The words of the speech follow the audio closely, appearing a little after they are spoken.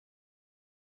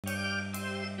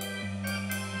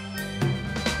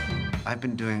I've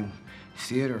been doing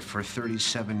theater for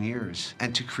 37 years,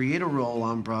 and to create a role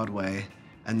on Broadway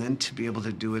and then to be able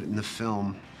to do it in the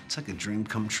film, it's like a dream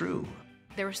come true.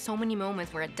 There were so many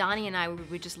moments where Donnie and I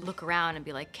would just look around and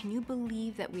be like, can you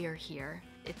believe that we are here?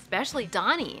 Especially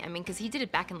Donnie, I mean, because he did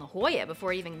it back in La Jolla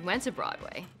before he even went to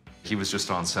Broadway. He was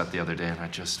just on set the other day, and I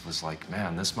just was like,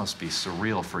 man, this must be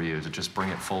surreal for you to just bring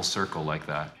it full circle like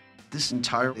that. This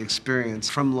entire experience,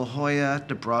 from La Jolla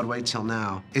to Broadway till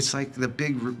now, it's like the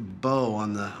big bow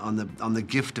on the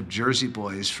gift of Jersey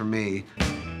Boys for me.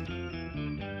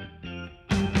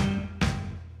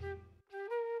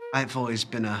 I've always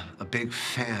been a big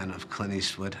fan of Clint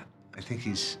Eastwood. I think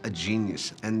he's a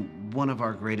genius and one of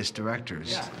our greatest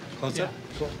directors. Yeah. Close up.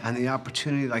 Cool. And the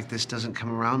opportunity like this doesn't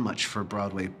come around much for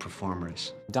Broadway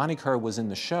performers. Donnie Kehr was in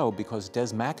the show because Des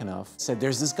McAnuff said,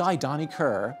 there's this guy, Donnie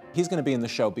Kehr. He's going to be in the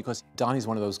show because Donnie's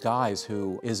one of those guys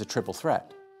who is a triple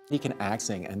threat. He can act,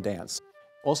 sing, and dance.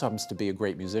 Also happens to be a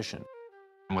great musician.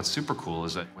 And what's super cool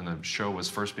is that when the show was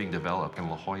first being developed in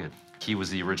La Jolla, he was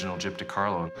the original Gyp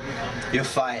DeCarlo. You're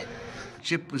fired.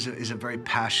 Gyp is a very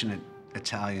passionate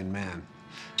Italian man.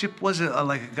 Gyp was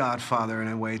like a godfather in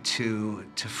a way to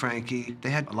Frankie. They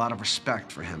had a lot of respect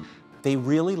for him. They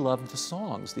really loved the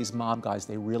songs, these mob guys.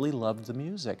 They really loved the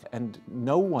music, and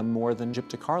no one more than Gyp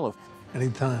DeCarlo.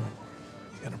 Anytime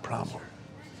you got a problem,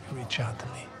 reach out to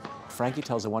me. Frankie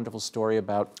tells a wonderful story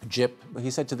about Gyp.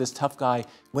 He said to this tough guy,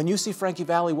 when you see Frankie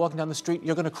Valli walking down the street,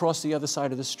 you're going to cross the other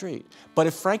side of the street. But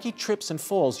if Frankie trips and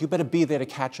falls, you better be there to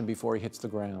catch him before he hits the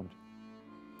ground.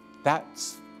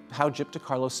 That's how Gyp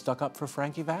DeCarlo stuck up for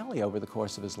Frankie Valli over the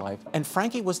course of his life. And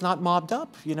Frankie was not mobbed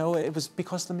up, you know, it was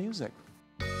because of the music.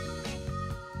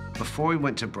 Before we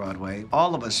went to Broadway,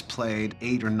 all of us played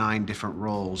 8 or 9 different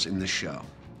roles in the show.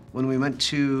 When we went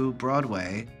to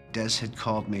Broadway, Des had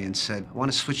called me and said, I want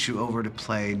to switch you over to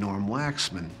play Norm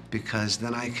Waxman, because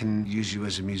then I can use you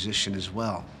as a musician as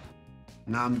well.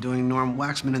 Now I'm doing Norm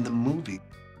Waxman in the movie.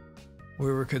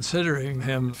 We were considering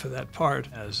him for that part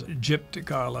as Gyp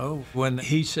DeCarlo when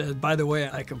he said, by the way,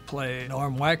 I can play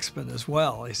Norm Waxman as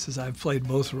well. He says, I've played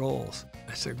both roles.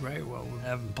 I said, great, well, we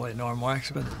haven't played Norm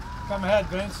Waxman. Come ahead,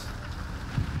 Vince.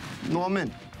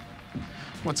 Norman,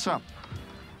 what's up?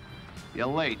 You're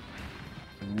late.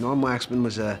 Norm Waxman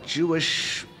was a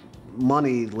Jewish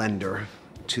money lender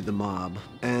to the mob,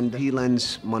 and he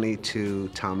lends money to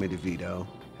Tommy DeVito.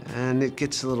 And it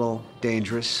gets a little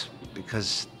dangerous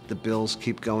because the bills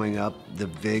keep going up, the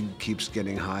vig keeps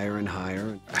getting higher and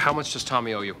higher. How much does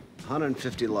Tommy owe you?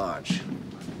 150 large.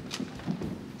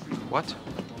 What?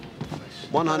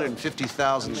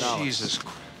 $150,000. Jesus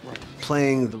Christ.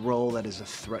 Playing the role that is a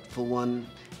threatful one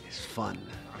is fun.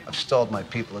 I've stalled my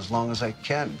people as long as I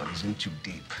can, but it's in too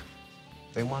deep.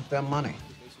 They want their money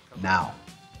now,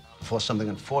 before something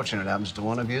unfortunate happens to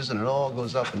one of you and it all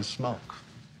goes up in smoke.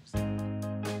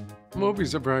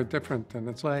 Movies are very different than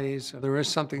the plays. There is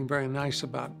something very nice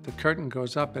about the curtain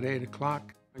goes up at 8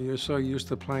 o'clock. You're so used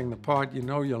to playing the part, you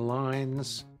know your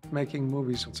lines. Making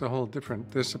movies, it's a whole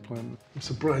different discipline. I'm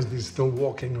surprised he's still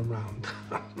walking around.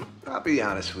 I'll be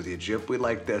honest with you, Gyp, we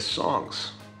like their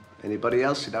songs. Anybody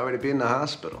else, he'd already be in the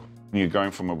hospital. When you're going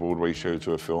from a Broadway show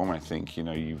to a film, I think, you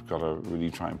know, you've got to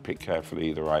really try and pick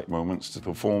carefully the right moments to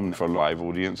perform for a live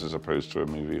audience as opposed to a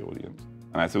movie audience.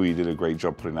 And I thought he did a great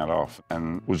job putting that off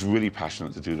and was really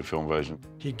passionate to do the film version.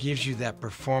 He gives you that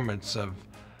performance of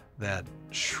that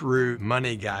shrewd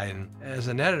money guy. And as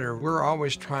an editor, we're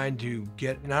always trying to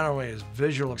get not only his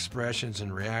visual expressions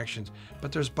and reactions,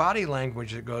 but there's body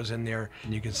language that goes in there,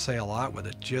 and you can say a lot with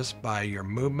it just by your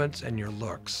movements and your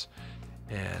looks.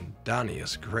 And Donnie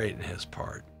is great in his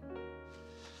part.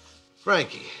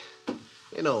 Frankie,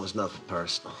 you know it was nothing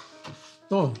personal.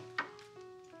 Oh,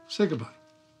 say goodbye.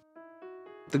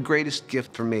 The greatest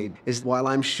gift for me is while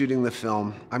I'm shooting the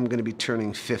film, I'm going to be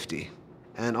turning 50.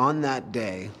 And on that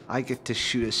day, I get to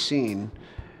shoot a scene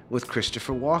with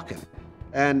Christopher Walken.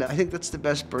 And I think that's the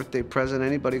best birthday present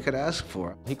anybody could ask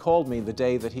for. He called me the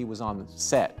day that he was on the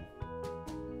set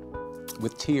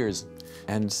with tears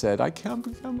and said,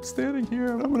 I'm standing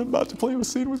here and I'm about to play a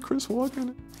scene with Chris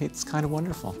Walken. It's kind of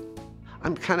wonderful.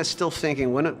 I'm kind of still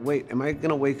thinking, wait, am I going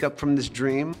to wake up from this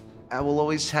dream? I will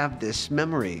always have this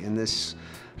memory and this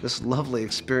lovely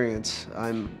experience.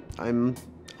 I'm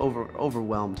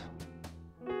overwhelmed.